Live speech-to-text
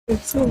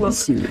It's all well.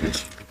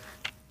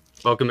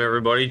 Welcome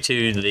everybody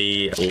to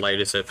the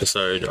latest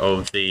episode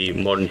of the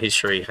Modern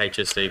History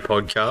HSC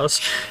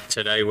podcast.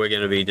 Today we're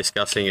going to be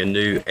discussing a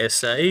new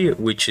essay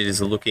which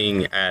is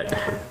looking at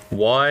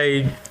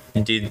why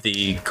did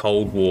the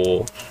Cold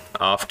War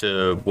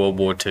after World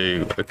War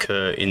II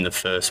occur in the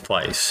first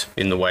place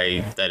in the way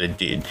that it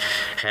did?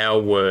 How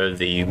were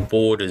the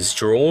borders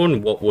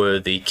drawn? What were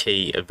the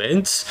key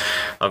events?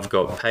 I've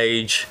got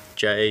Paige,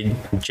 Jade,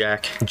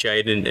 Jack,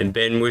 Jaden and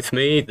Ben with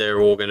me. They're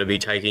all going to be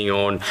taking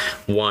on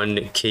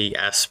one key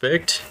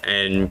aspect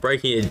and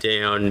breaking it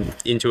down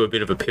into a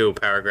bit of a pill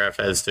paragraph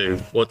as to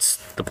what's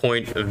the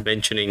point of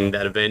mentioning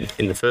that event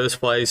in the first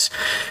place,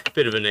 a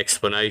bit of an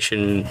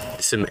explanation,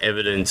 some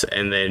evidence,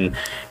 and then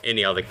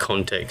any other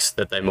context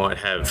that they might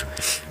have.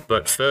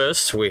 But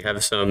first, we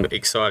have some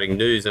exciting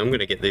news. I'm going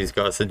to get these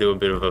guys to do a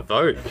bit of a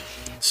vote.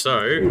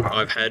 So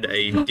I've had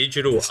a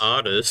digital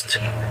artist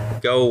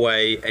go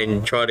away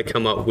and try to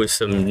come up with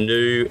some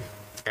new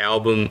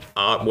album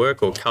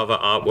artwork or cover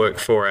artwork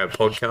for our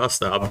podcast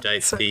to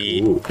update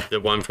the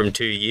one from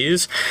 2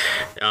 years.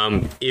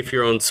 If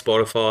you're on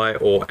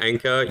Spotify or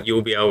Anchor,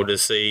 you'll be able to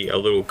see a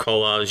little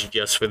collage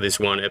just for this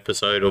one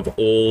episode of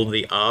all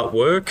the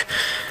artwork.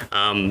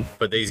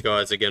 But these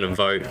guys are going to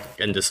vote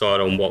and decide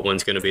on what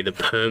one's going to be the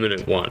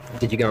permanent one.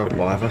 Did you go on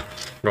Fiverr?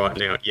 Right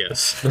now,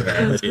 yes.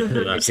 I did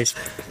do that. Is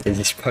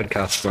this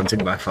podcast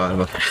sponsored by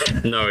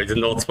Fiverr? No, it's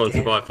not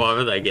sponsored by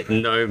Fiverr. They get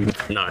no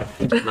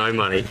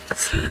money.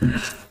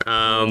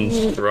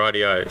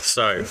 Rightio.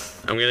 So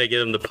I'm going to get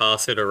them to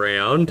pass it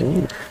around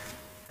and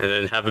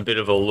then have a bit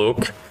of a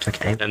look.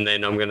 Okay. And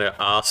then I'm going to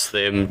ask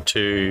them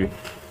to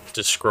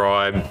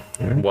describe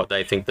what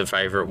they think the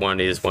favourite one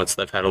is once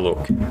they've had a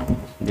look.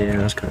 Yeah,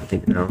 I was kind of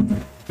thinking now.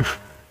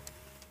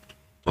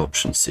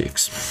 Option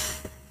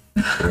 6.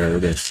 Yeah, we'll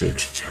go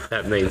 6.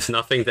 That means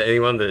nothing to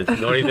anyone.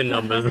 That's not even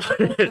numbers.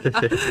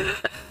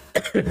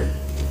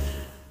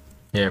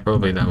 Yeah,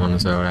 probably that one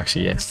as well.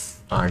 Actually,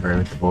 yes, I agree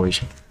with the boys.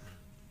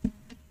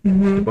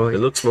 Well, it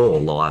looks more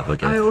alive, I I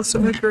guess.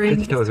 also agree.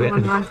 That was That's the it.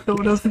 one I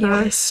thought of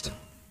first.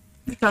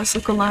 It does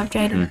look alive,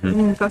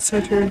 Jaden. That's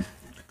so true.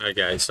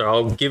 Okay, so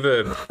I'll give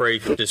a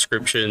brief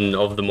description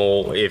of them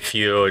all if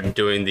you're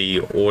doing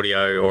the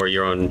audio or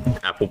you're on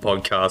Apple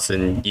Podcasts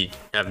and you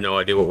have no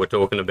idea what we're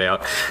talking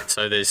about.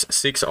 So there's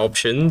 6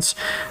 options.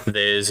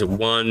 There's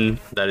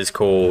one that is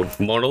called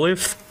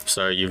monolith.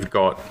 So you've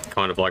got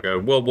kind of like a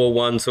World War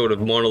One sort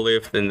of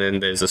monolith, and then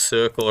there's a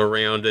circle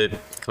around it,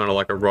 kind of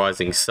like a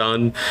rising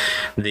sun.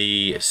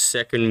 The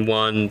second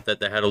one that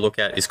they had a look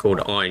at is called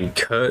Iron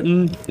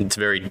Curtain. It's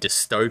very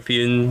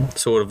dystopian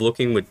sort of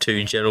looking, with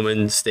 2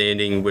 gentlemen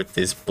standing with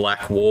this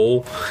black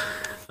wall.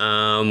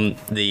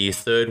 The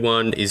third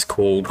one is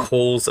called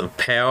Halls of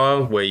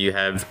Power, where you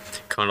have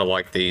kind of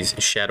like these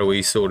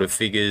shadowy sort of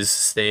figures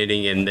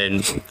standing, and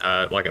then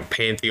like a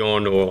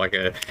pantheon or like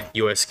a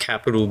US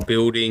Capitol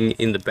building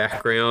in the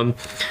background.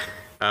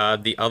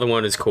 The other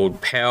one is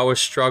called Power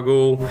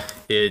Struggle.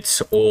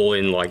 It's all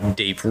in like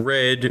deep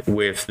red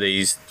with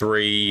these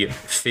 3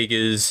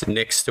 figures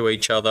next to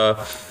each other.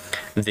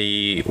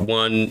 The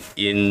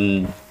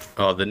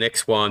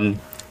next one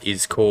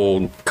is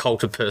called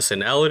Cult of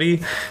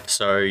Personality.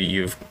 So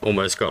you've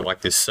almost got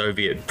like this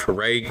Soviet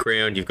parade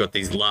ground. You've got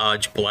these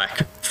large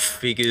black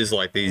figures,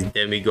 like these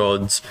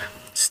demigods,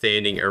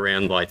 standing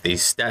around like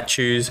these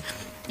statues.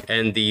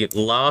 And the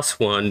last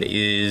one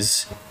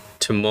is,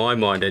 to my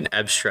mind, an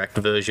abstract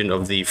version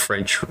of the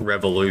French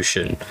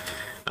Revolution,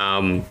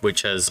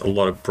 which has a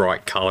lot of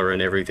bright colour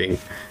and everything.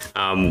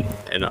 And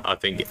I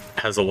think it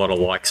has a lot of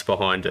likes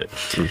behind it.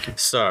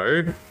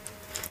 So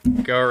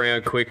go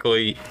around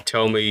quickly,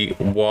 tell me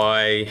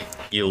why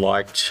you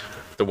liked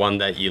the one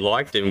that you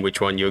liked and which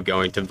one you're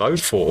going to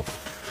vote for.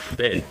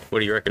 Ben, what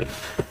do you reckon?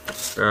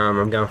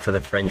 I'm going for the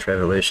French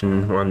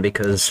Revolution one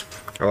because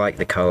I like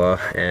the colour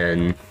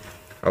and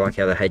I like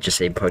how the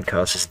HSC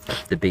podcast is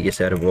the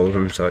biggest out of all of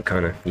them. So it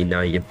kind of,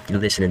 you're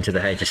listening to the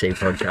HSC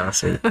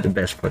podcast, and the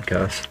best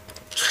podcast.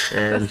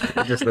 And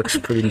it just looks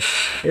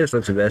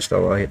the best. I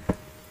like it.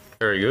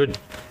 Very good.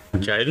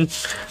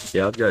 Jaden?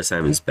 Yeah, I'd go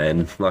same as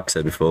Ben. Like I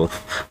said before,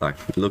 like,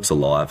 it looks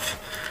alive.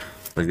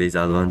 Like these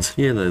other ones,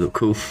 yeah, they look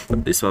cool.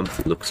 But this one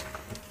looks,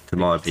 to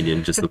my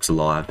opinion, just looks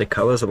alive. The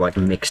colours are like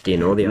mixed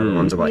in. All the other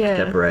ones are like Yeah.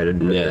 separated,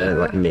 but Yeah. they're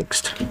like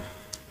mixed.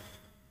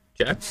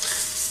 Jack?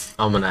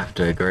 I'm gonna have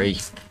to agree.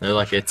 They're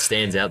like, it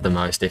stands out the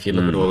most if you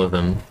look at all of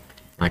them.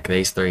 Like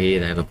these 3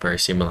 here, they look very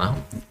similar.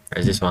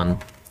 Whereas this one,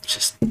 it's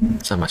just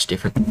so much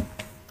different.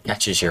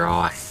 Catches your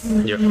eye.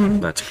 Yep.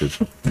 That's good.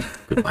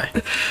 Good way.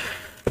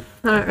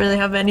 I don't really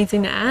have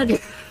anything to add.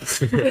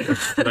 So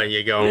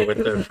you're going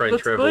with the French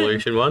That's good.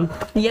 Revolution one?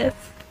 Yes.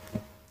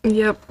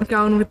 Yep,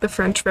 going with the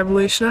French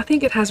Revolution. I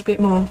think it has a bit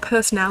more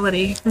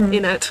personality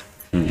in it.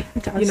 It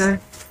does. You know,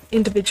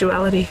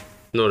 individuality.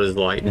 Not as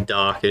like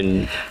dark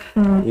and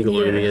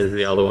gloomy yeah. as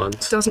the other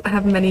ones. Doesn't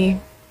have many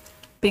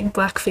big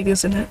black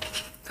figures in it.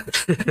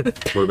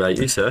 What about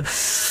you, sir?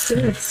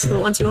 So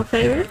what's your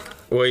favourite?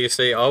 Well, you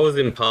see, I was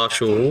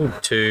impartial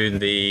to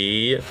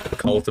the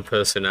Cult of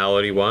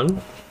Personality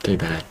one. Too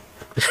bad.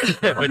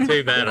 but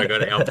too bad I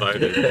got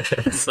outvoted.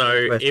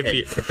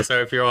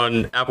 If you're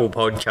on Apple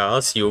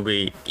Podcasts,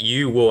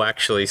 you will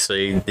actually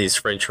see this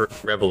French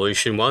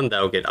Revolution one.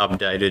 They'll get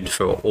updated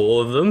for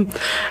all of them.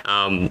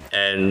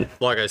 And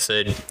like I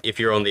said, if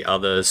you're on the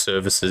other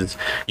services,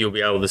 you'll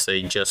be able to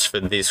see just for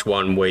this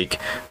 1 week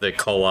the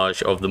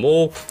collage of them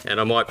all. And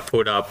I might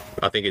put up,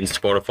 I think in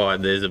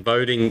Spotify, there's a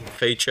voting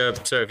feature.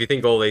 So if you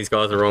think all these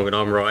guys are wrong and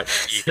I'm right,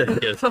 you can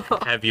just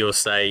have your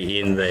say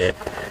in there.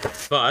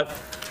 But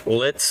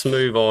let's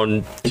move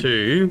on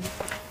to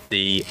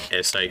the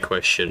essay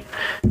question.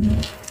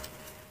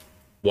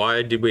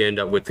 Why did we end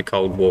up with the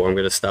Cold War? I'm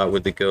going to start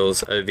with the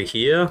girls over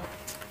here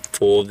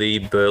for the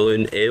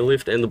Berlin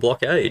airlift and the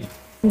blockade.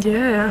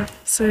 Yeah,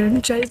 so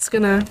Jade's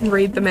gonna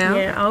read them out.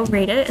 Yeah, I'll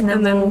read it and then,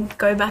 And then- we'll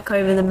go back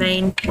over the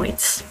main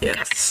points.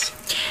 Yes.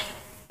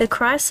 The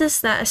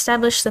crisis that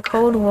established the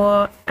Cold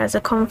War as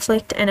a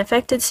conflict and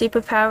affected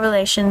superpower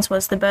relations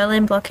was the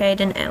Berlin blockade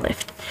and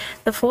airlift.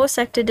 The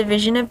four-sector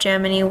division of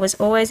Germany was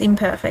always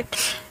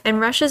imperfect,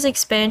 and Russia's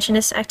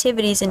expansionist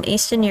activities in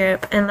Eastern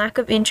Europe and lack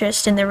of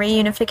interest in the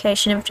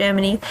reunification of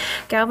Germany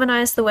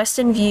galvanized the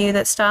Western view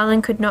that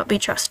Stalin could not be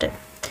trusted.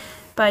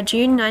 By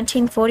June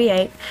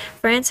 1948,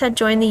 France had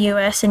joined the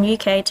US and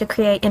UK to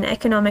create an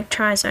economic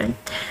trizone.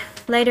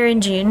 Later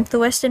in June, the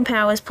Western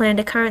powers planned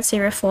a currency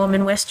reform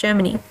in West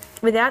Germany,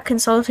 without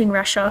consulting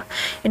Russia,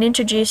 and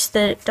introduced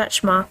the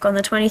Dutch mark on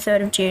the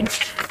 23rd of June,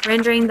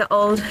 rendering the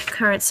old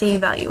currency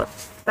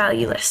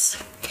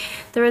valueless.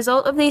 The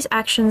result of these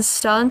actions,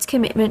 Stalin's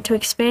commitment to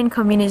expand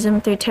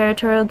communism through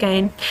territorial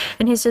gain,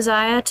 and his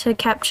desire to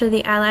capture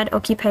the Allied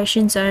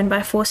occupation zone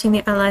by forcing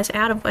the Allies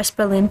out of West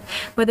Berlin,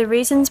 were the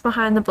reasons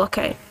behind the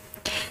blockade.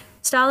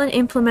 Stalin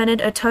implemented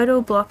a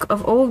total block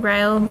of all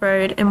rail,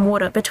 road, and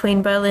water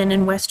between Berlin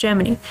and West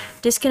Germany,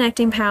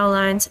 disconnecting power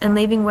lines and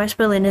leaving West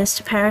Berliners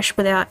to perish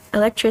without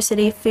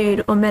electricity,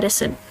 food, or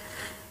medicine.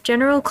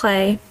 General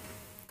Clay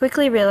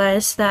quickly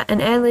realized that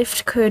an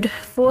airlift could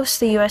force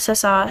the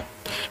USSR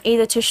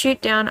either to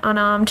shoot down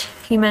unarmed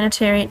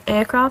humanitarian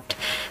aircraft,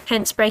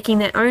 hence breaking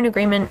their own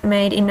agreement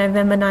made in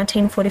November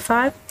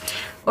 1945,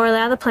 or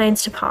allow the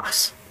planes to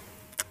pass.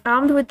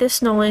 Armed with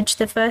this knowledge,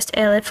 the first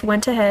airlift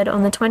went ahead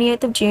on the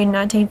 28th of June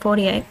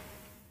 1948,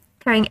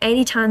 carrying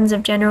 80 tons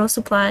of general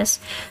supplies,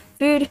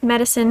 food,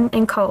 medicine,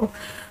 and coal,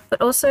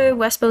 but also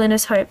West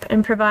Berliners' hope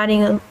and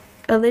providing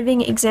a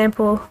living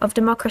example of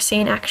democracy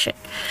in action.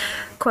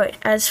 Quote,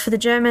 as for the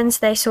Germans,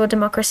 they saw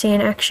democracy in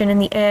action in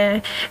the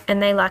air,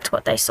 and they liked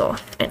what they saw,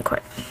 end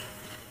quote.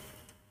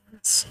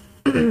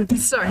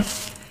 So,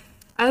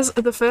 as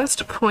the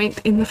first point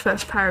in the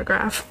first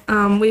paragraph,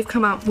 we've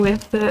come up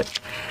with that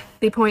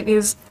the point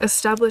is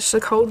establish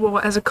the Cold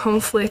War as a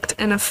conflict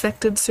and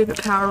affected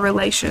superpower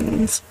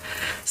relations.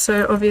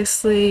 So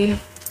obviously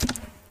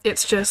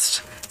it's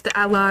just the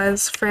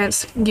Allies,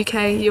 France,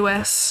 UK,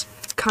 US,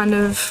 kind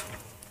of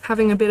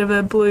having a bit of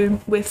a blue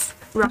with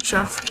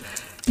Russia.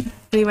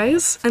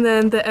 Anyways, and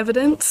then the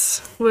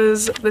evidence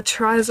was the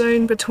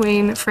trizone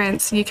between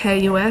France,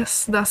 UK,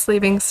 US, thus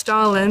leaving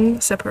Stalin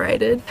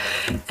separated,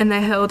 and they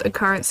held a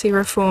currency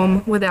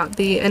reform without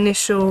the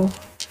initial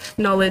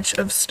knowledge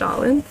of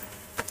Stalin.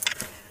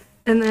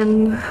 And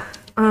then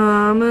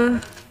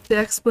the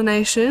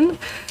explanation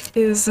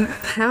is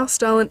how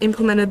Stalin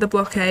implemented the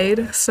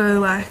blockade, so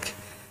like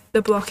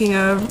the blocking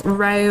of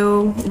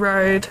rail,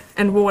 road,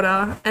 and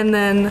water, and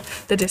then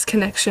the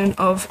disconnection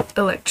of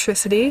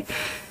electricity.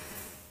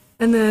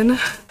 And then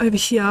over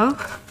here,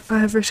 I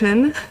have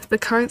written the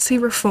currency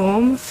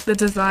reform, the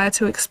desire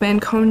to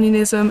expand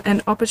communism,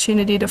 and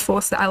opportunity to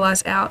force the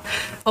Allies out,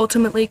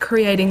 ultimately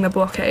creating the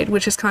blockade,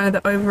 which is kind of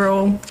the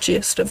overall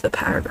gist of the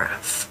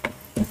paragraph.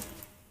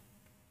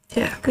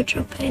 Yeah, Good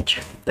job,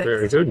 Paige.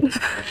 Very good.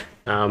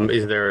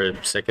 Is there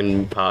a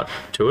second part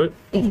to it?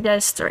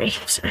 There's three.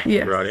 So.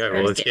 yeah. Right. Yeah.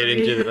 Well, let's get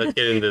into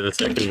the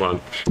second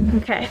one.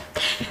 Okay.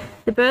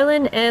 The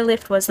Berlin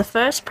airlift was the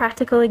first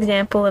practical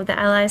example of the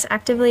Allies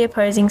actively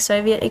opposing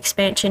Soviet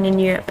expansion in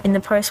Europe in the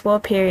post-war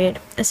period,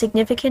 a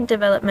significant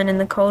development in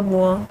the Cold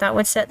War that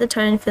would set the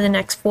tone for the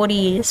next 40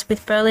 years,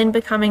 with Berlin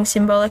becoming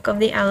symbolic of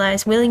the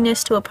Allies'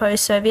 willingness to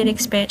oppose Soviet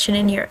expansion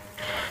in Europe.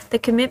 The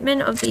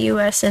commitment of the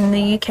US and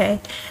the UK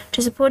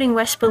to supporting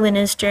West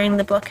Berliners during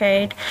the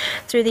blockade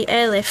through the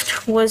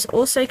airlift was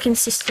also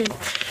consistent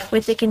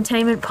with the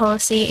containment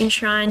policy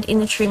enshrined in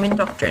the Truman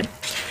Doctrine.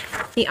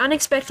 The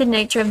unexpected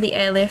nature of the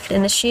airlift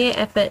and the sheer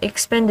effort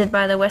expended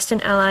by the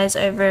Western Allies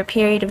over a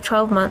period of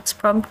 12 months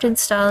prompted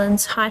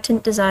Stalin's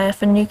heightened desire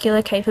for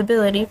nuclear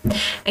capability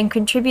and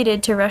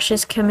contributed to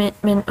Russia's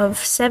commitment of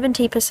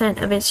 70%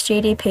 of its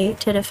GDP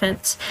to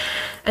defense,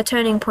 a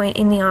turning point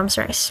in the arms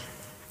race.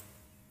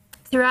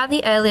 Throughout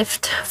the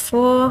airlift,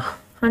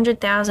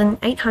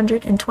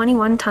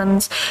 400,821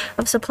 tons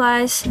of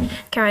supplies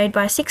carried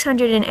by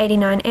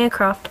 689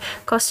 aircraft,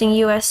 costing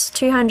US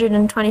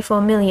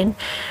 $224 million,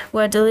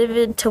 were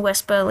delivered to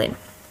West Berlin.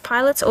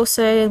 Pilots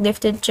also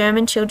lifted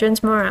German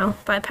children's morale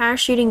by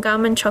parachuting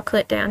gum and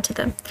chocolate down to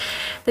them.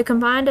 The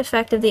combined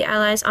effect of the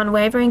Allies'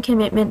 unwavering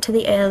commitment to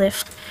the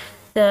airlift,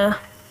 the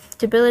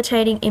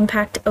debilitating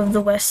impact of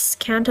the West's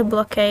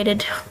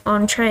counter-blockade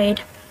on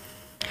trade.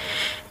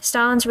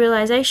 Stalin's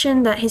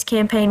realization that his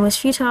campaign was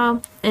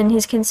futile and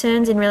his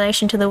concerns in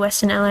relation to the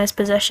Western Allies'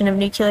 possession of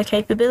nuclear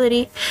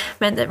capability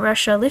meant that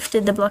Russia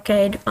lifted the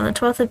blockade on the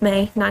 12th of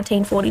May,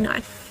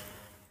 1949.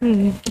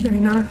 Very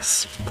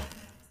nice.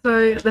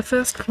 So the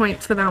first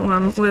point for that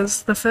one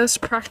was the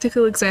first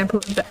practical example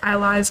of the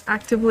Allies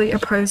actively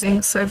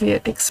opposing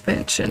Soviet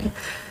expansion.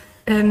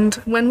 And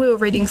when we were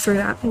reading through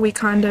that, we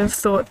kind of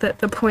thought that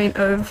the point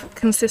of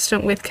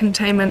consistent with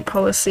containment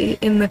policy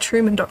in the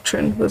Truman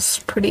Doctrine was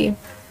pretty,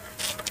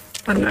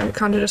 I don't know, it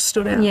kind of just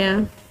stood out.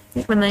 Yeah,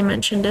 when they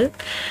mentioned it.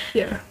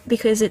 Yeah.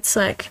 Because it's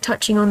like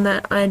touching on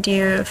that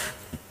idea of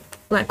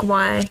like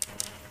why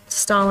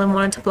Stalin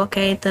wanted to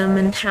blockade them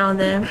and how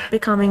they're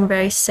becoming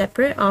very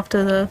separate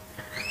after the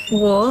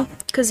war.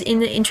 Because in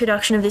the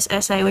introduction of this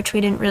essay, which we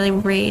didn't really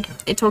read,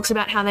 it talks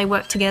about how they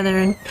worked together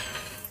and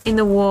in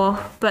the war,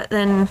 but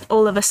then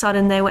all of a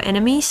sudden they were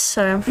enemies.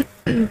 So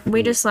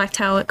we just liked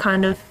how it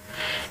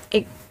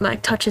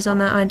like touches on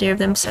that idea of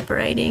them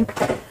separating.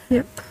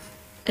 Yep.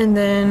 And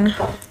then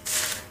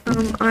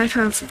I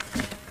have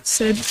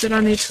said that I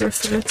need to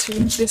refer to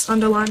this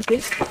underlined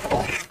bit.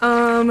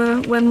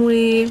 When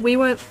we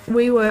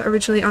were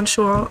originally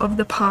unsure of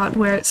the part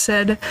where it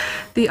said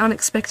the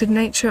unexpected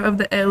nature of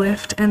the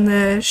airlift and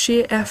the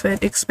sheer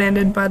effort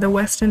expended by the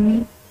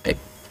Western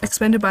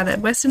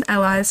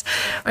Allies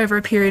over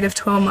a period of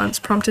 12 months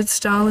prompted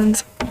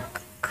Stalin's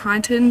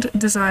heightened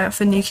desire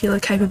for nuclear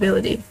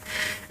capability.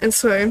 And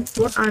so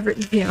what I've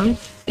written here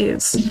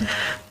is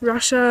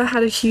Russia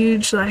had a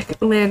huge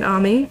land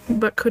army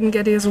but couldn't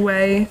get his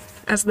way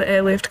as the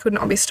airlift could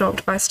not be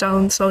stopped by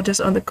Stalin's soldiers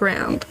on the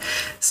ground.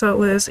 So it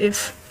was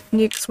if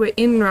nukes were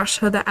in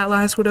Russia, the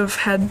Allies would have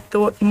had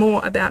thought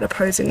more about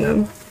opposing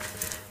them.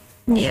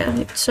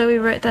 yeah, so we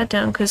wrote that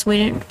down because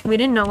we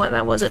didn't know what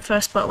that was at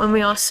first, but when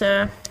we asked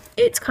her,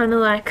 it's kind of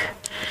like,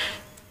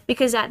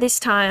 because at this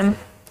time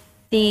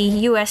the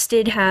US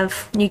did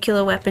have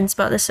nuclear weapons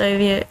but the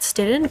Soviets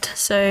didn't,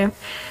 so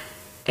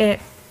it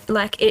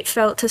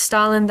felt to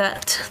Stalin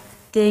that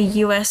the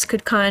US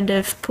could kind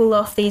of pull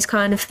off these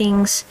kind of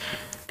things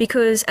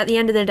because at the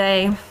end of the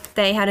day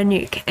they had a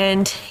nuke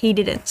and he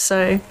didn't,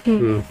 so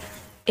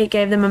it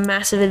gave them a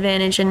massive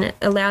advantage and it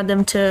allowed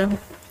them to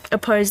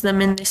oppose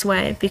them in this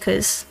way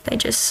because they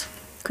just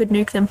could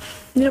nuke them.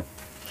 Yep.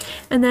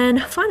 And then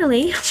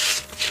finally,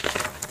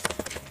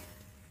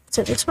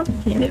 so this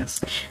one? Yeah.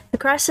 Yes. The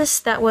crisis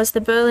that was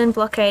the Berlin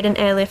blockade and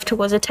airlift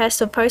was a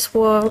test of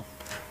post-war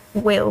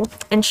will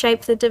and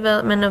shaped the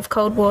development of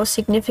Cold War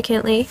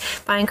significantly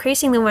by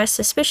increasing the West's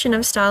suspicion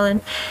of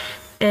Stalin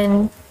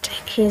and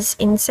his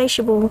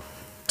insatiable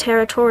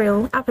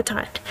territorial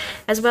appetite,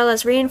 as well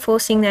as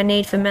reinforcing their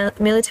need for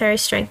military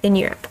strength in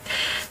Europe.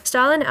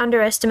 Stalin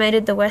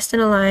underestimated the Western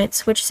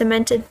alliance, which,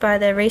 cemented by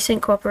their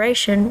recent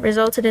cooperation,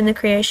 resulted in the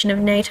creation of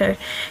NATO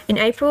in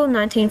April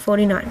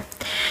 1949.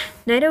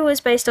 NATO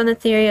was based on the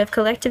theory of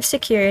collective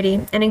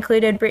security and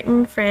included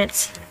Britain,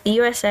 France, the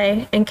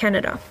USA, and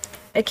Canada,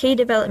 a key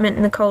development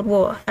in the Cold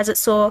War, as it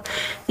saw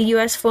the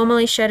US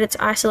formally shed its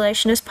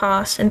isolationist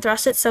past and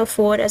thrust itself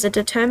forward as a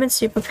determined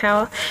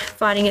superpower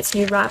fighting its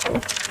new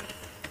rival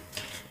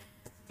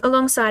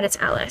alongside its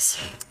allies.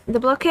 The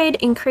blockade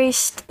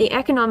increased the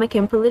economic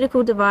and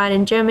political divide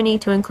in Germany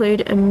to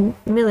include a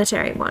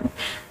military one,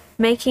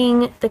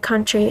 making the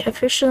country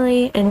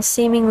officially and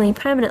seemingly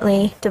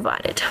permanently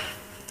divided.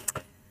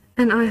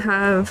 And I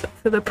have,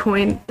 for the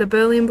point, the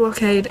Berlin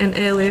blockade and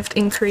airlift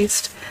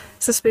increased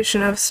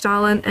suspicion of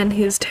Stalin and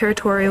his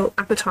territorial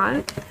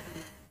appetite.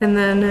 And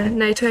then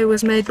NATO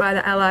was made by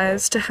the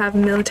Allies to have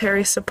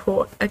military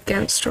support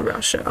against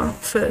Russia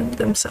for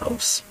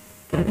themselves.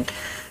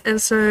 And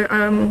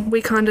so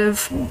we kind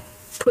of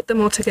put them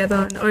all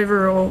together, and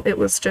overall it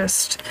was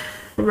just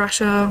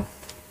Russia,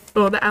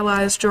 or the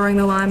Allies, drawing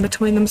the line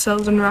between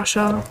themselves and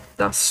Russia,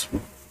 thus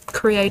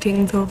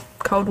creating the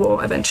Cold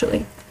War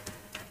eventually.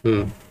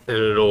 And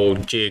it all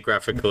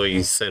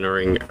geographically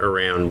centering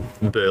around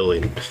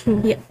Berlin,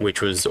 Yeah.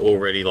 which was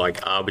already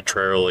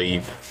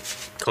arbitrarily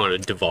kind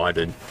of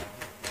divided.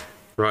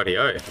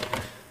 Rightio.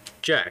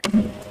 Jack,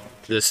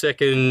 the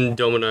second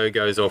domino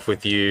goes off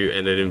with you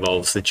and it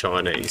involves the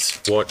Chinese.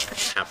 What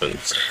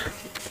happens?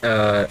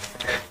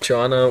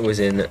 China was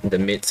in the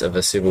midst of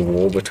a civil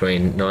war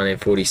between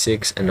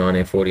 1946 and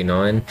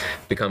 1949,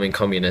 becoming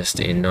communist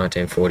in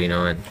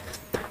 1949.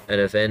 An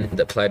event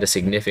that played a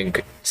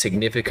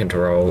significant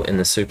role in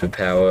the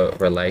superpower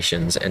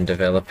relations and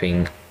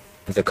developing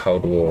the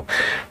Cold War.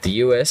 The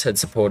US had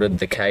supported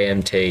the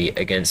KMT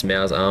against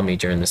Mao's army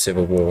during the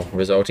Civil War,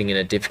 resulting in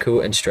a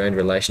difficult and strained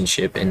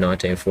relationship in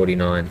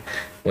 1949,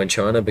 when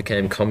China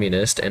became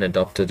communist and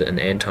adopted an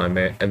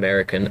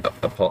anti-American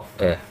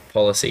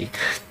policy.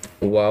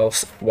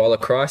 While a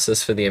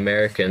crisis for the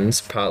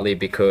Americans, partly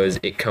because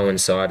it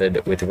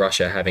coincided with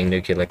Russia having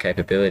nuclear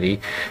capability,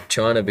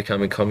 China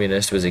becoming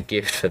communist was a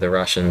gift for the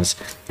Russians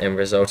and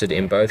resulted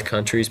in both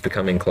countries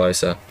becoming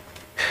closer.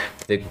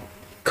 The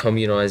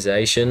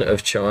communization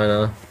of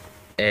China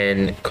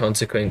and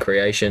consequent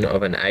creation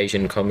of an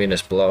Asian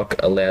communist bloc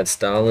allowed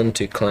Stalin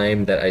to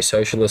claim that a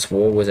socialist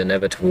war was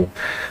inevitable,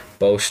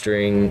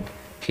 bolstering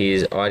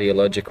his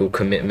ideological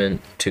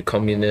commitment to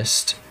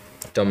communist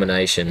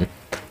domination.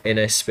 In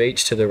a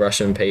speech to the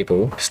Russian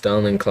people,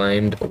 Stalin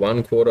claimed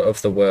 1/4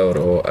 of the world,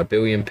 or 1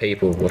 billion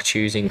people, were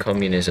choosing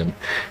communism.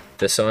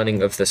 The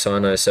signing of the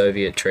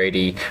Sino-Soviet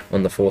Treaty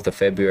on the 4th of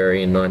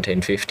February in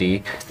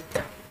 1950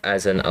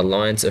 as an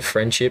alliance of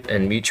friendship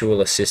and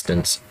mutual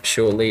assistance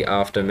shortly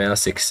after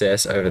Mao's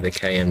success over the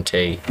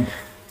KMT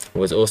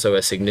was also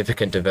a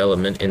significant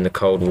development in the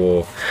Cold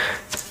War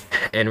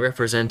and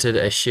represented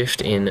a shift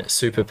in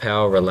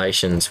superpower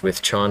relations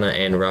with China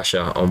and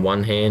Russia on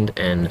one hand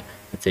and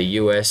the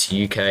US,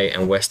 UK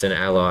and Western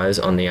allies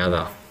on the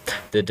other.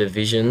 The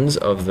divisions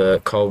of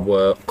the Cold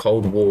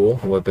War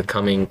were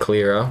becoming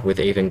clearer with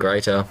even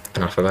greater,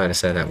 and I forgot to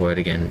say that word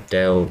again,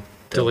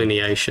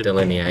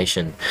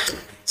 delineation.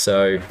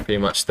 So pretty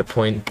much the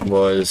point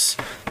was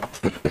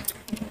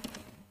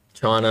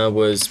China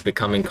was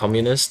becoming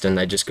communist and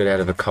they just got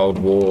out of a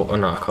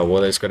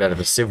they just got out of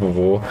a civil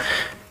war,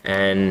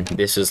 and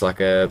this was like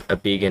a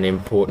big and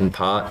important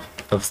part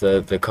of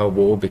the Cold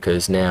War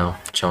because now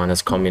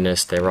China's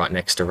communist, they're right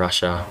next to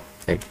Russia.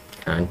 It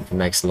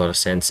makes a lot of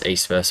sense,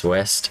 east versus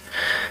west.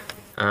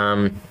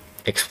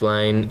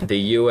 Explain the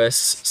US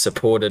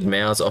supported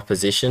Mao's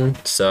opposition,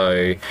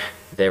 so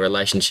their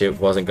relationship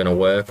wasn't going to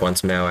work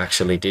once Mao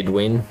actually did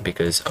win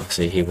because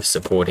obviously he was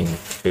supporting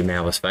who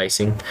Mao was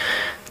facing.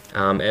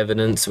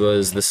 Evidence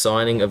was the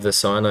signing of the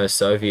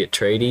Sino-Soviet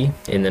Treaty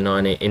in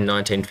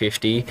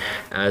 1950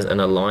 as an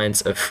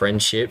alliance of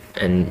friendship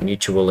and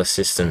mutual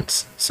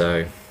assistance.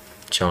 So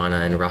China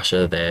and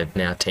Russia, they're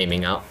now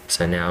teaming up,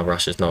 so now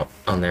Russia's not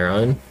on their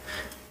own.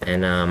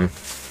 And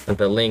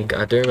the link,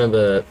 I do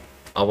remember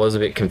I was a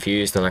bit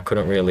confused and I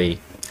couldn't really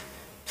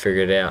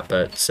figure it out,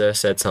 but Sir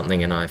said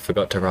something and I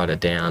forgot to write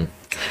it down,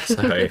 so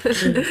I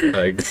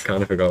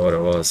kind of forgot what it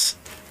was.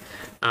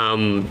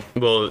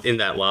 Well, in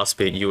that last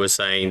bit, you were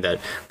saying that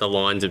the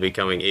lines are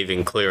becoming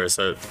even clearer.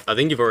 So I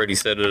think you've already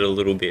said it a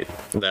little bit,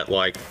 that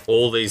like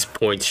all these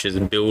points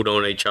just build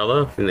on each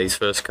other in these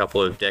first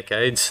couple of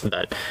decades,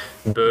 that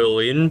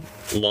Berlin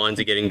lines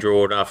are getting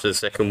drawn after the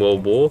Second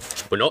World War.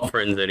 We're not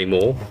friends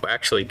anymore. We're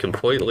actually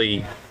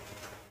completely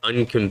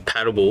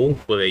incompatible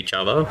with each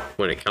other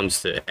when it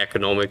comes to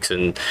economics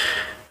and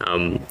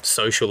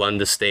social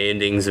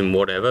understandings and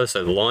whatever.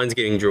 So the line's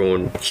getting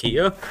drawn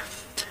here.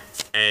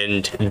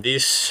 And and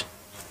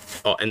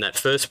that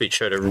first bit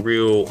showed a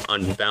real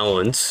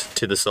unbalance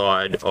to the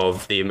side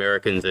of the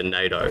Americans and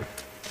NATO,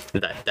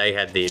 that they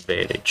had the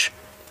advantage.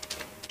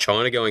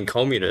 China going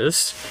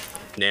communist,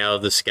 now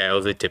the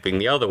scales are tipping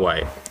the other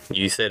way.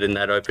 You said in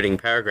that opening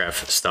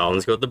paragraph,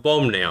 Stalin's got the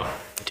bomb now.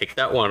 Tick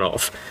that one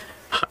off.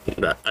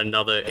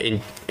 Another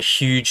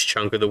huge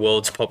chunk of the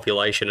world's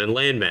population and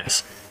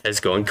landmass has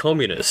gone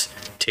communist.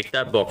 Tick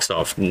that box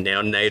off.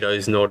 Now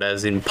NATO's not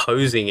as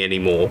imposing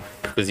anymore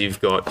because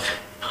you've got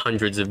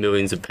hundreds of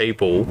millions of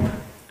people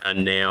are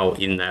now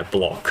in that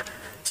block.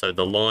 So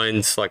the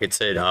lines, like it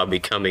said, are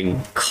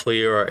becoming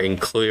clearer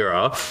and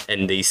clearer,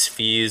 and these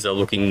spheres are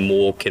looking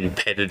more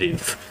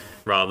competitive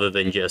rather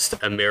than just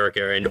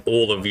America and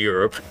all of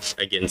Europe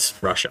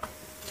against Russia.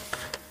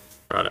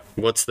 Right,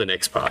 what's the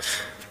next part?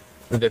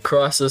 The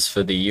crisis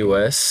for the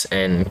US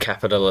and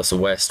capitalist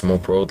West more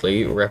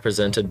broadly,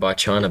 represented by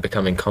China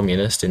becoming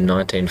communist in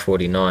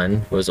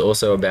 1949, was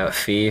also about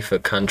fear for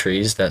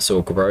countries that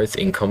saw growth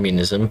in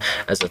communism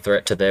as a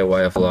threat to their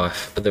way of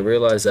life. The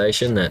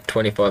realization that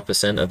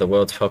 25% of the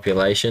world's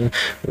population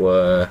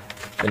were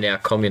now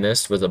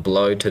communist was a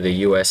blow to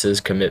the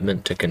US's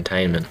commitment to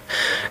containment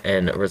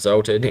and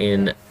resulted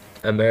in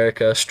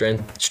America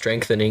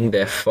strengthening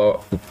their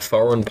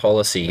foreign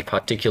policy,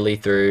 particularly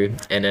through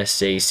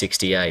NSC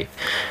 68.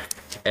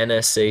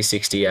 NSC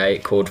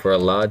 68 called for a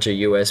larger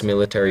US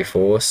military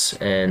force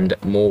and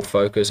more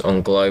focus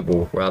on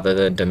global rather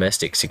than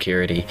domestic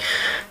security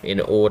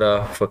in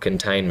order for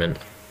containment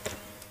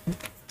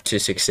to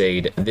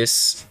succeed.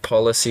 This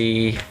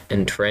policy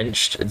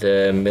entrenched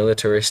the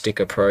militaristic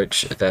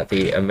approach that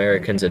the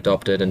Americans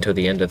adopted until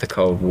the end of the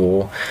Cold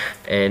War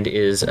and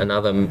is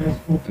another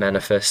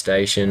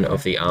manifestation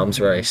of the arms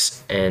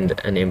race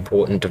and an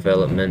important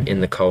development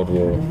in the Cold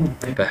War.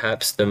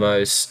 Perhaps the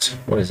most,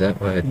 what is that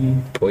word?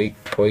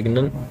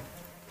 Poignant?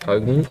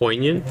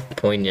 Poignant.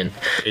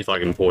 It's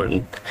like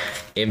important.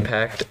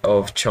 Impact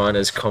of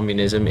China's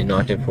communism in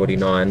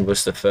 1949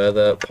 was the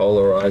further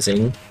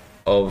polarizing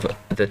of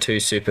the two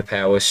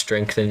superpowers,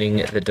 strengthening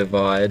the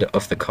divide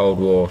of the Cold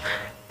War.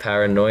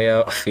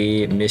 Paranoia,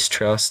 fear,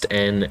 mistrust,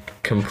 and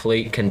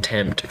complete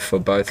contempt for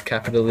both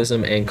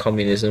capitalism and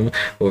communism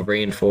were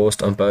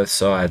reinforced on both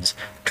sides.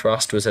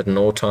 Trust was at an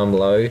all-time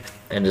low,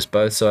 and as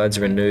both sides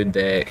renewed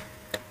their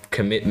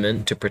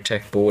commitment to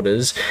protect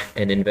borders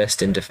and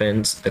invest in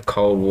defense, the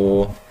Cold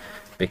War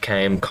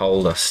became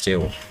colder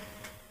still.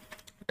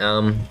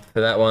 For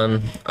that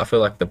one, I feel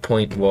like the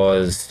point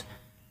was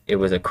it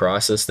was a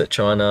crisis that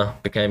China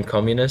became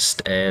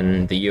communist,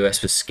 and the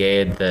US was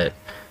scared that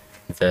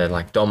the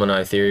like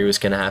domino theory was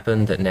going to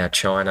happen, that now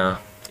China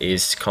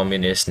is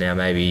communist, now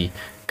maybe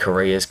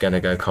Korea's going to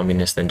go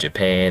communist, and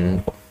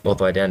Japan, all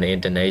the way down to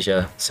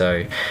Indonesia.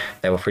 So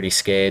they were pretty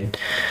scared.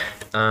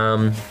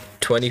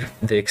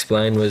 They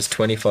explained was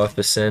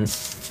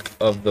 25%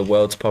 of the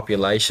world's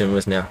population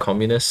was now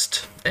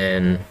communist,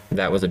 and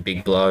that was a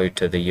big blow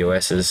to the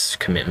US's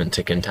commitment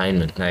to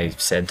containment. They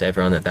said to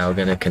everyone that they were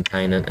going to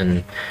contain it,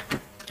 and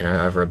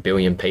over 1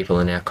 billion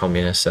people are now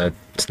communist, so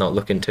it's not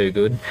looking too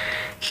good.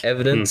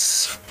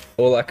 Evidence,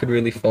 all I could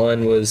really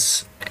find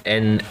was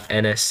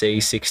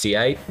NSC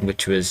 68,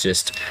 which was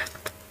just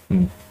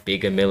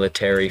bigger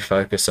military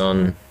focus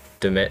on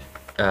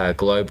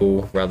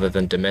global rather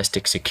than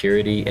domestic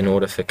security in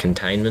order for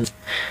containment.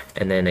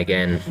 And then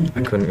again,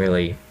 I couldn't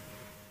really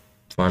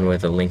find where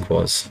the link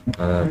was.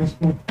 That's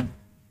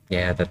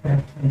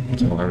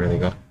all I really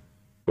got.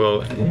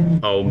 Well,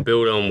 I'll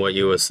build on what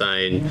you were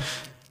saying,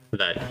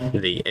 that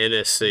the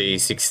NSC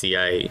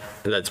 68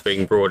 that's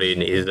being brought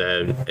in is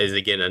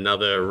again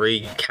another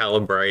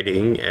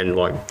recalibrating and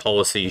like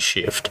policy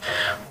shift,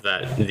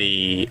 that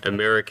the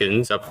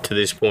Americans up to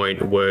this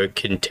point were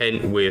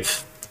content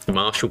with the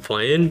Marshall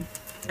Plan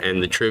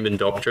and the Truman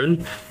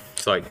Doctrine.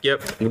 It's like,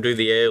 yep, we'll do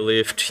the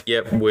airlift,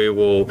 yep, we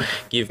will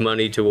give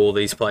money to all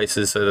these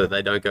places so that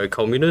they don't go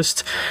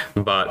communist,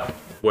 but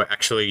we're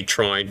actually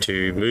trying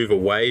to move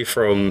away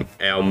from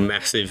our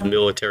massive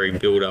military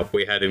build-up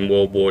we had in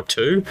World War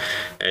II,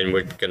 and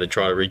we're going to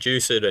try to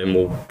reduce it, and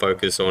we'll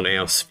focus on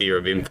our sphere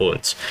of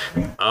influence.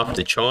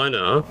 After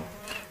China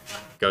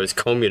goes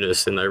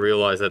communist and they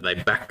realise that they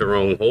backed the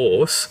wrong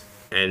horse,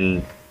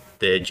 and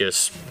they're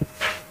just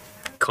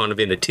kind of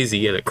in a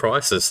tizzy and a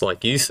crisis,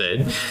 like you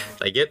said,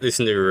 they get this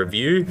new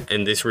review,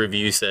 and this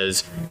review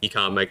says you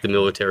can't make the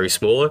military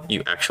smaller,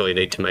 you actually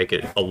need to make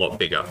it a lot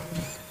bigger.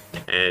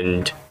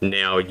 And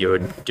now you're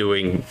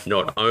doing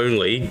not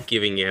only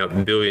giving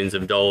out billions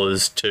of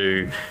dollars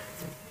to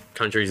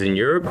countries in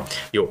Europe,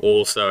 you're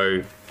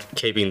also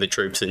keeping the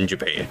troops in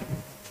Japan,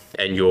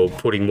 and you're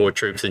putting more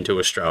troops into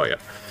Australia,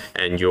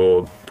 and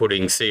you're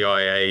putting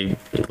CIA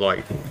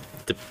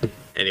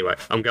Anyway,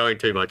 I'm going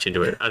too much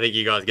into it. I think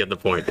you guys get the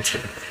point.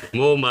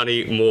 More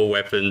money, more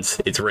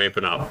weapons. It's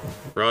ramping up.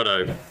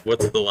 Righto.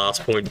 What's the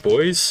last point,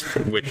 boys,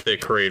 with the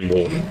Korean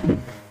War?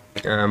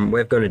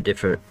 We've got a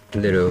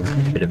little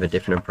bit of a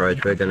different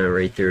approach. We're going to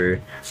read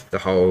through the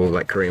whole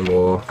Korean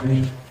War.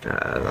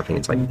 I think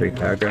it's 3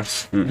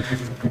 paragraphs.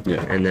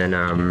 Yeah. And then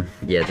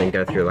then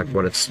go through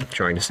what it's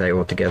trying to say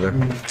all together.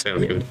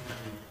 Sounds good.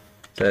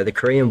 So the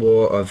Korean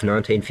War of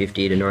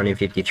 1950 to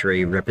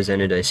 1953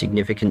 represented a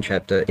significant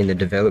chapter in the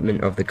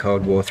development of the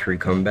Cold War through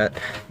combat,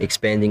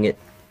 expanding it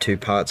to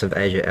parts of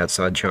Asia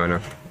outside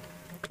China.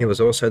 It was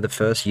also the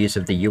first use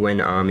of the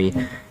UN Army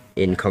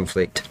in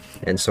conflict,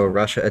 and saw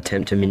Russia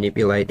attempt to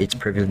manipulate its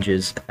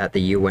privileges at the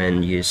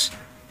UN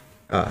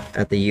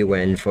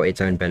for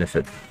its own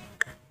benefit.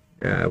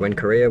 When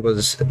Korea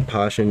was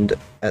partitioned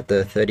at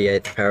the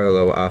 38th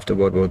parallel after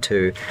World War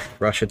II,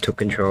 Russia took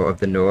control of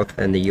the north,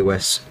 and the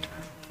US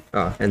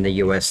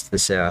the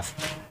south.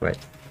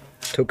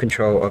 Took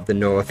control of the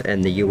north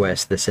and the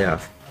US the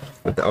south,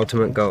 with the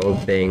ultimate goal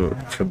being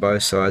for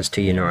both sides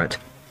to unite.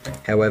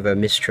 However,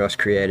 mistrust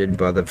created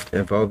by the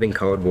evolving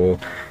Cold War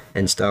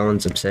and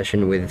Stalin's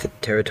obsession with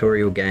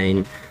territorial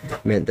gain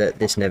meant that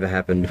this never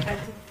happened.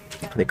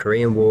 The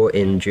Korean War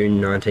in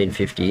June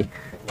 1950,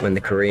 when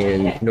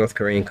the North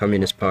Korean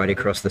Communist Party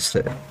crossed the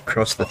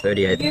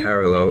 38th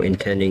parallel,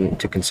 intending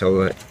to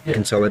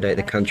consolidate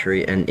the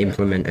country and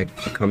implement a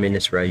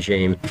communist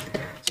regime.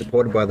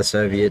 Supported by the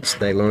Soviets,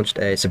 they launched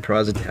a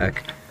surprise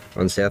attack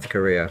on South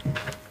Korea,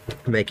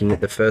 making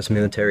it the first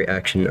military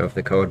action of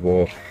the Cold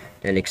War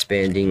and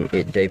expanding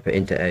it deeper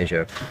into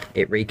Asia.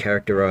 It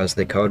recharacterized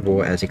the Cold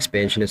War as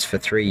expansionist for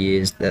 3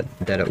 years that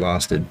it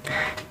lasted.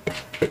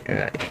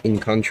 In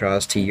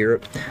contrast to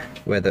Europe,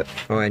 where the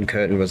Iron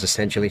Curtain was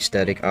essentially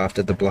static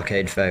after the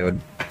blockade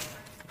failed.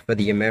 For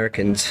the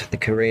Americans, the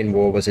Korean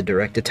War was a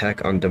direct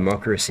attack on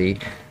democracy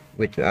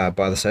by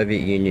the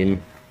Soviet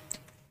Union,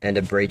 and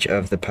a breach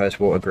of the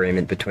post-war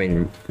agreement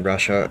between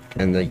Russia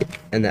and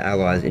the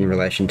Allies in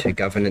relation to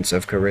governance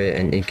of Korea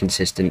and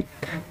inconsistence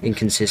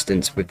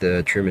with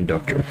the Truman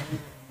Doctrine.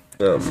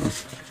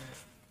 The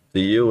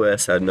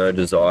US had no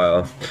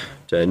desire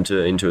to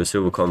enter into a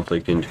civil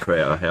conflict in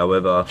Korea.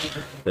 However,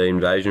 the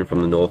invasion from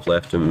the north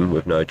left them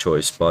with no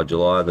choice. By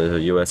July, the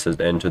US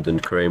had entered the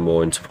Korean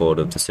War in support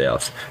of the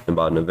South, and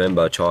by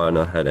November,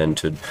 China had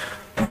entered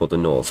for the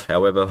North.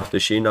 However, the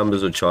sheer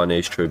numbers of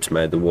Chinese troops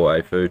made the war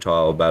a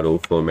futile battle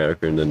for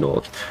America in the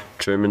North.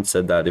 Truman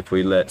said that if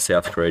we let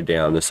South Korea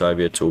down, the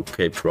Soviets will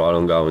keep right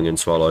on going and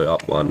swallow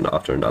up one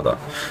after another.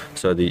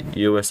 So the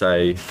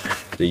USA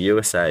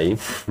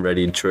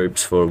readied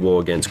troops for a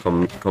war against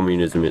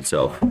communism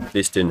itself.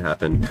 This didn't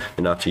happen,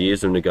 and after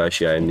years of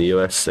negotiating, the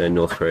US and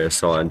North Korea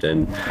signed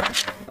an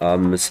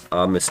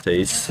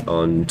armistice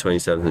on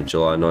 27th of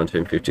July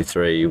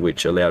 1953,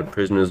 which allowed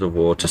prisoners of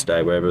war to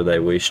stay wherever they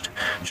wished.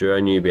 Drew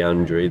a new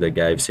boundary that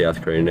gave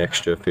South Korea an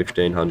extra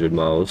 1,500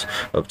 miles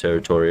of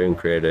territory and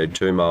created a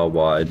 2-mile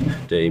wide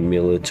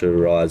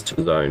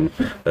demilitarized zone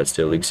that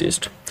still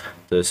exist.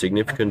 The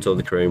significance of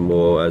the Korean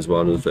War as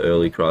one of the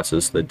early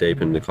crises that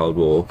deepened the Cold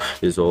War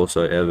is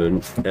also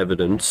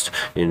evidenced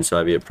in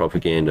Soviet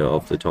propaganda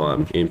of the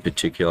time, in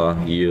particular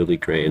Yuri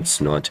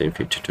Grant's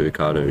 1952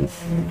 cartoon.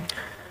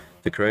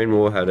 The Korean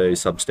War had a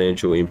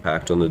substantial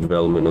impact on the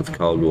development of the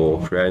Cold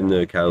War, creating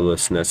the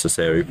catalyst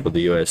necessary for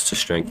the US to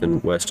strengthen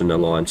Western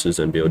alliances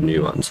and build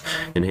new ones,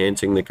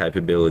 enhancing the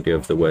capability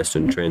of the West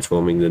and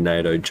transforming the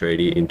NATO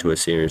treaty into a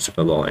serious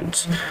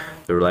alliance.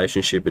 The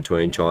relationship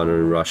between China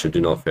and Russia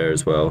did not fare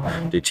as well,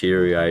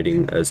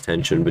 deteriorating as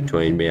tension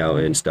between Mao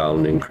and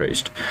Stalin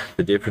increased.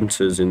 The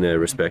differences in their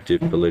respective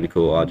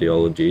political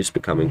ideologies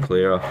becoming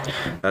clearer.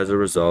 As a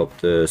result,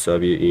 the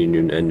Soviet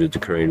Union ended the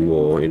Korean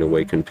War in a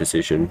weakened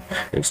position,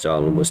 and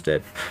Stalin was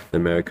dead. The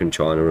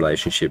American-China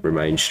relationship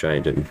remained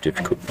strained and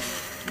difficult.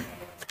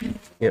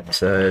 Yep,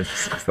 so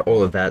for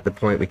all of that, the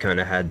point we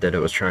kind of had that it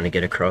was trying to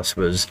get across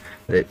was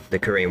that the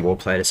Korean War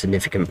played a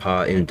significant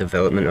part in the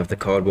development of the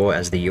Cold War,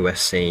 as the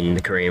US seen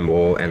the Korean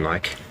War and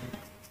like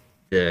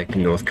the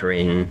North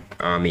Korean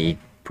army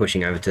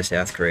pushing over to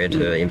South Korea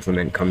to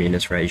implement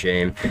communist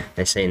regime.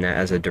 They seen that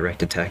as a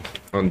direct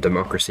attack on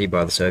democracy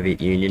by the Soviet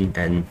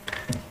Union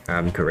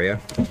and Korea.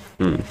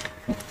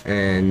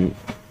 And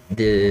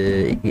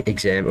the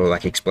example,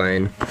 like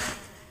explain,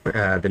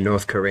 the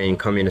North Korean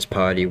Communist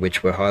Party,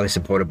 which were highly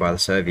supported by the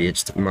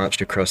Soviets, marched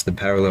across the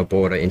parallel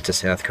border into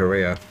South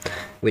Korea,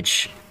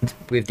 which,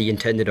 with the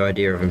intended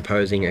idea of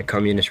imposing a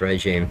communist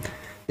regime.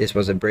 This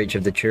was a breach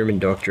of the Truman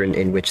Doctrine,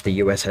 in which the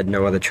US had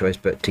no other choice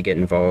but to get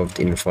involved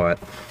in the fight.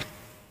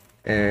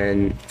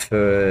 And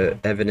for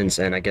evidence,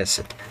 and I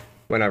guess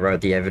when I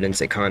wrote the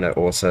evidence, it kind of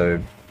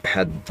also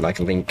had like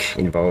link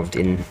involved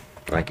in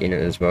it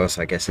as well,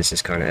 so I guess this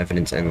is kind of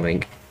evidence and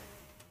link.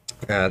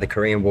 The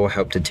Korean War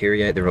helped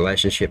deteriorate the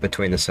relationship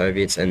between the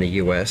Soviets and the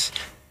US,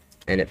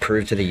 and it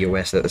proved to the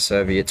US that the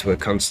Soviets were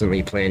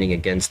constantly planning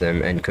against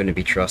them and couldn't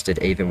be trusted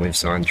even with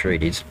signed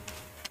treaties.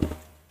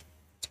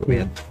 That's what we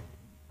had.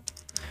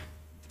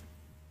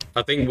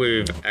 I think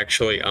we've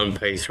actually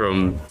unpieced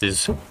from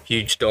this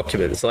huge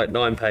document. It's like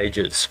 9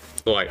 pages,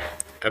 like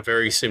a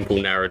very simple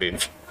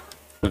narrative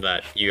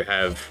that you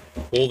have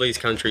all these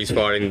countries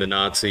fighting the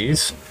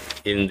Nazis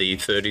in the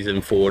 30s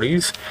and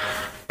 40s,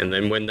 and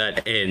then when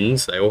that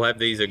ends, they all have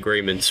these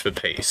agreements for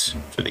peace.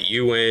 For the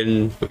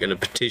UN, we're going to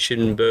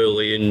petition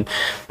Berlin,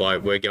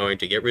 like we're going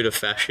to get rid of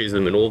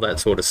fascism and all that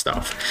sort of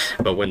stuff.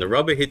 But when the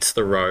rubber hits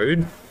the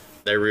road,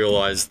 they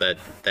realise that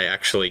they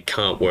actually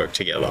can't work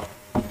together.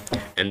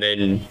 And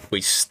then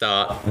we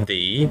start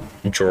the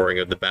drawing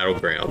of the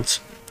battlegrounds.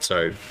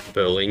 So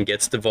Berlin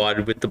gets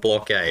divided with the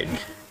blockade.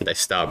 They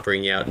start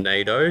bringing out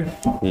NATO,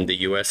 and the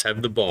US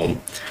have the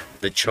bomb.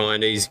 The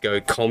Chinese go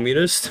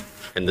communist,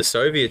 and the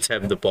Soviets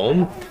have the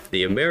bomb.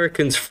 The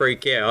Americans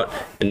freak out,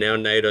 and now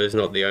NATO's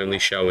not the only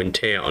show in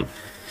town.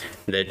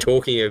 They're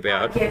talking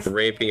about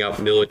ramping up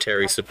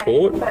military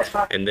support,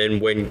 and then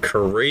when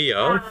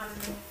Korea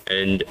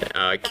and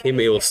Kim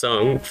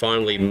Il-sung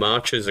finally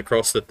marches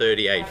across the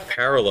 38th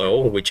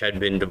parallel, which had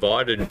been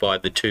divided by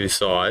the two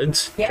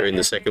sides during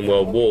the Second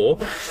World War,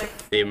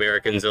 the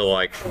Americans are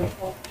like,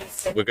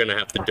 we're going to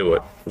have to do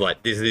it.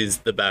 Like, this is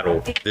the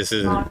battle. This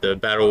is the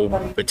battle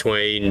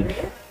between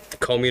the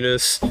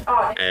communists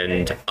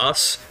and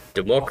us.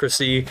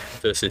 Democracy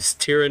versus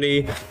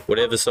tyranny,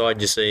 whatever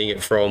side you're seeing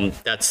it from,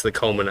 that's the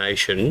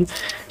culmination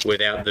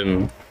without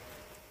them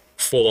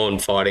full on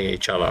fighting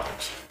each other.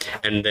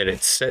 And then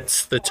it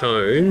sets the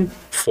tone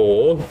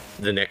for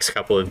the next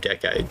couple of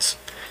decades,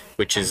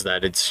 which is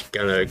that it's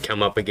going to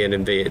come up again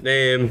in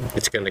Vietnam,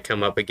 it's going to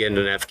come up again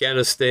in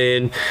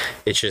Afghanistan,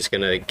 it's just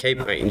going to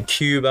keep in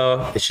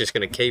Cuba, it's just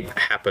going to keep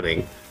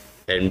happening.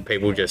 And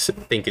people just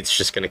think it's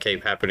just going to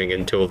keep happening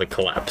until the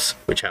collapse,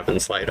 which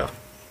happens later.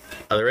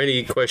 Are there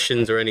any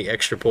questions or any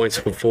extra points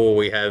before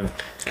we have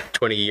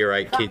 20 year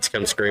 8 kids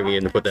come screaming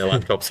in to put their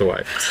laptops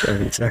away?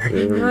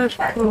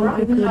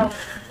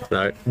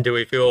 No. Do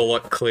we feel a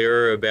lot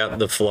clearer about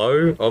the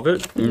flow of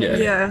it?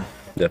 Yeah.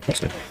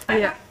 Definitely.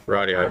 Yeah.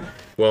 Rightio.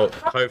 Well,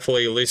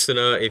 hopefully,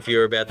 listener, if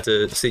you're about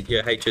to sit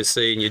your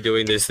HSC and you're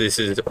doing this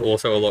is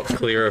also a lot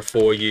clearer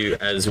for you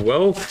as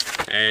well.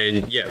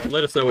 And yeah,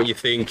 let us know what you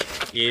think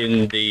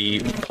in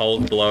the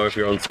polls below if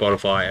you're on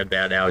Spotify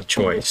about our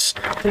choice.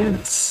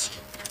 Yes.